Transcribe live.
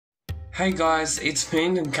Hey guys, it's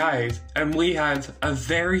PhantomCave, and we have a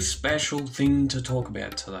very special thing to talk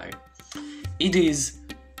about today. It is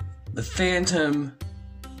the Phantom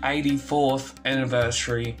 84th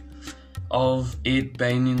anniversary of it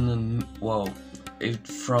being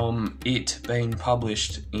from it being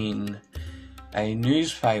published in a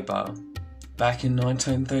newspaper back in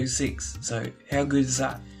 1936. So how good is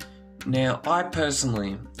that? Now,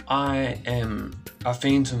 I am a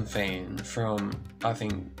Phantom fan from, I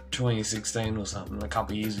think, 2016 or something, a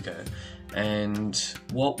couple of years ago. And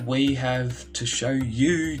what we have to show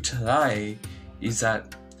you today is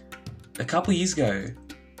that a couple of years ago,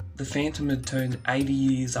 the Phantom had turned 80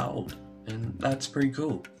 years old, and that's pretty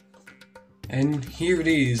cool. And here it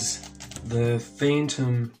is, the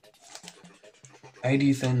Phantom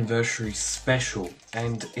 80th anniversary special,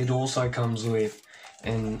 and it also comes with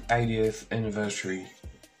an 80th anniversary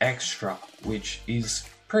extra, which is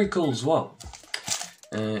pretty cool as well.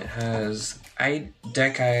 It has 8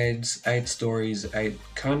 decades, 8 stories, 8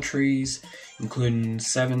 countries, including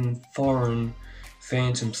 7 foreign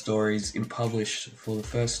Phantom stories published for the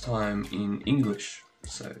first time in English.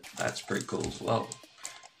 So that's pretty cool as well.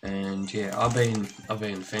 And yeah, I've been a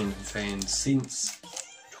Phantom fan since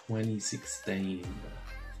 2016.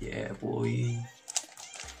 Yeah, boy.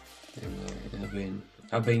 And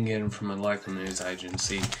I've been getting from a local news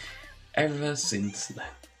agency ever since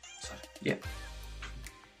then. So yeah.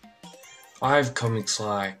 I have comics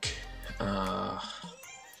like, I'll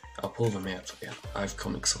pull them out for you. I have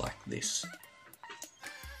comics like this.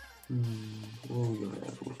 What are we going to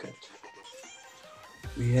have a look at?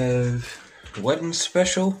 We have Wedding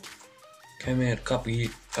Special. Came out a couple years,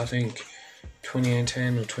 I think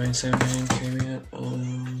 2018 or 2017 came out.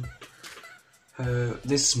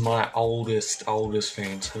 This is my oldest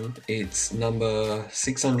Phantom. It's number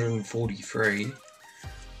 643.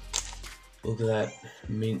 Look at that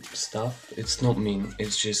mint stuff. It's not mint,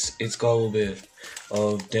 it's got a little bit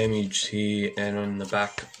of damage here and on the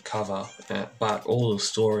back cover, but all the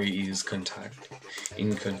story is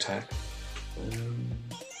in contact.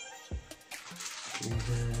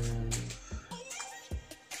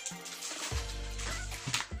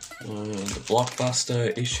 We have the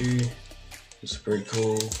Blockbuster issue. It's pretty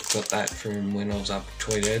cool. Got that from when I was up at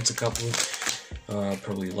Tweed a couple of,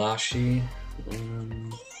 probably last year.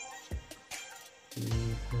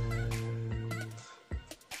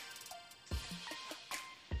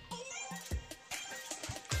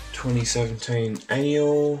 2017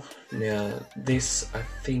 annual. Now this I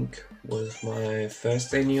think was my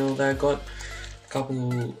first annual that I got a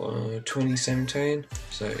couple 2017,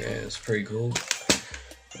 so yeah, it's pretty cool.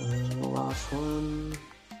 The last one,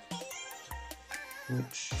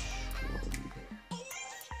 which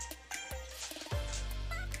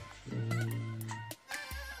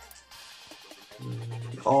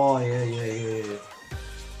oh yeah.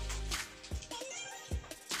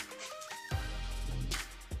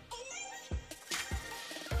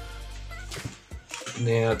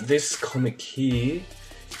 Now this comic here,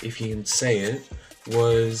 if you can see it,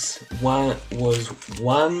 was one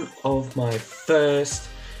of my first.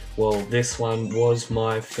 Well, this one was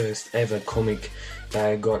my first ever comic that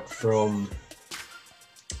I got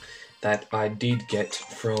did get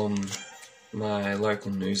from my local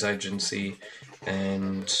news agency,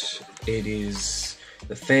 and it is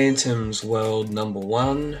the Phantom's World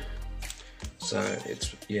 #1. So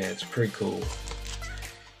it's pretty cool.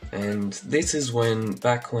 And this is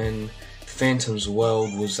back when Phantom's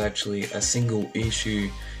World was actually a single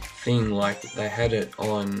issue thing. Like they had it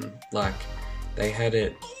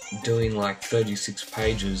doing like 36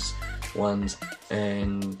 pages ones,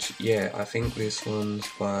 and yeah, I think this one's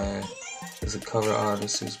as a cover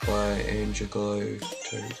artist is by Angelo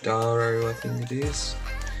Todaro, I think it is.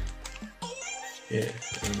 Yeah,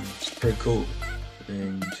 and it's pretty cool.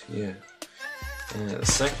 And yeah. The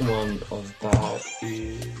second one of that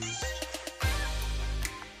is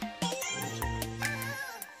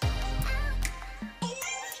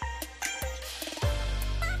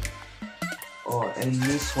and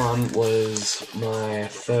this one was my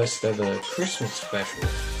first ever Christmas special,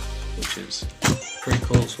 which is pretty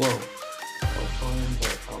cool as well. I'll find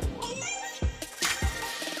that one.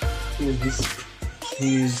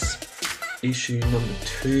 Here's issue number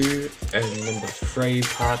 2 and number 3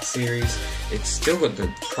 part series. It's still got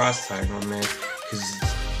the price tag on there because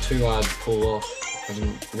it's too hard to pull off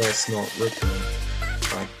unless not ripping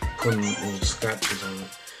it, like putting little scratches on it.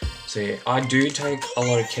 So yeah, I do take a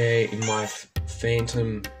lot of care in my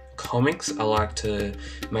Phantom comics. I like to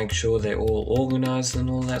make sure they're all organised and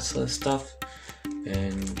all that sort of stuff.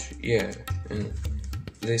 And yeah, and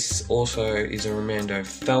this also is a Armando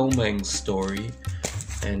Fellmang's story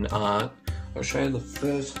and art. I'll show you the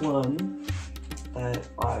first one that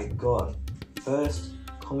I got. First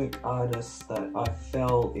comic artist that I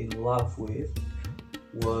fell in love with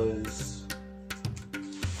was...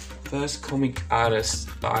 First comic artist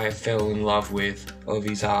I fell in love with of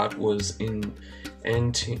his art was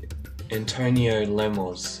Antonio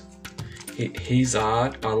Lemos. His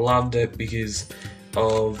art, I loved it because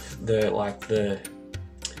of the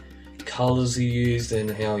colours he used and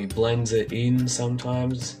how he blends it in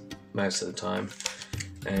sometimes, most of the time.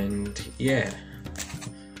 And yeah,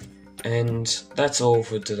 and that's all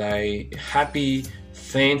for today. Happy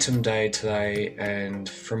Phantom Day today, and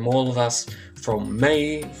from all of us, from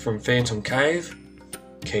me, from PhantomCave,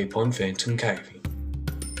 keep on Phantom Cave.